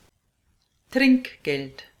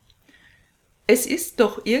Trinkgeld. Es ist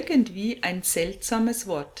doch irgendwie ein seltsames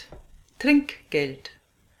Wort. Trinkgeld.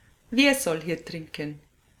 Wer soll hier trinken?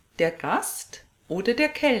 Der Gast oder der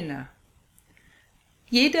Kellner?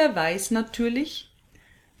 Jeder weiß natürlich,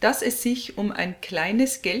 dass es sich um ein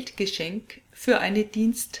kleines Geldgeschenk für eine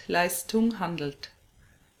Dienstleistung handelt.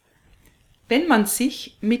 Wenn man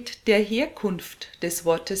sich mit der Herkunft des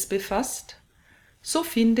Wortes befasst, so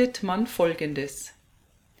findet man Folgendes.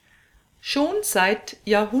 Schon seit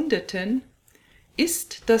Jahrhunderten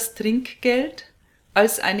ist das Trinkgeld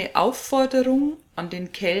als eine Aufforderung an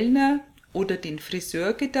den Kellner oder den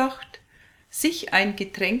Friseur gedacht, sich ein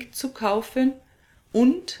Getränk zu kaufen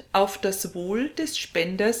und auf das Wohl des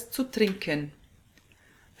Spenders zu trinken.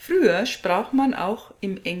 Früher sprach man auch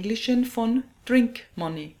im Englischen von Drink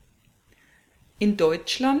Money. In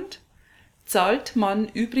Deutschland zahlt man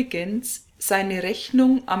übrigens seine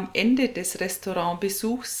Rechnung am Ende des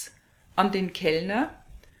Restaurantbesuchs an den Kellner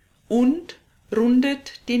und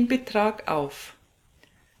rundet den Betrag auf.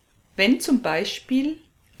 Wenn zum Beispiel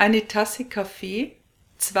eine Tasse Kaffee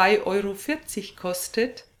 2,40 €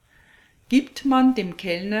 kostet, gibt man dem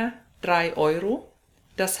Kellner 3 €,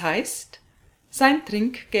 das heißt, sein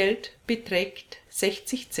Trinkgeld beträgt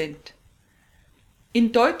 60 Cent.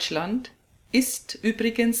 In Deutschland ist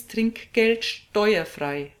übrigens Trinkgeld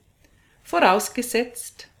steuerfrei,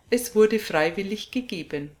 vorausgesetzt, es wurde freiwillig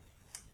gegeben.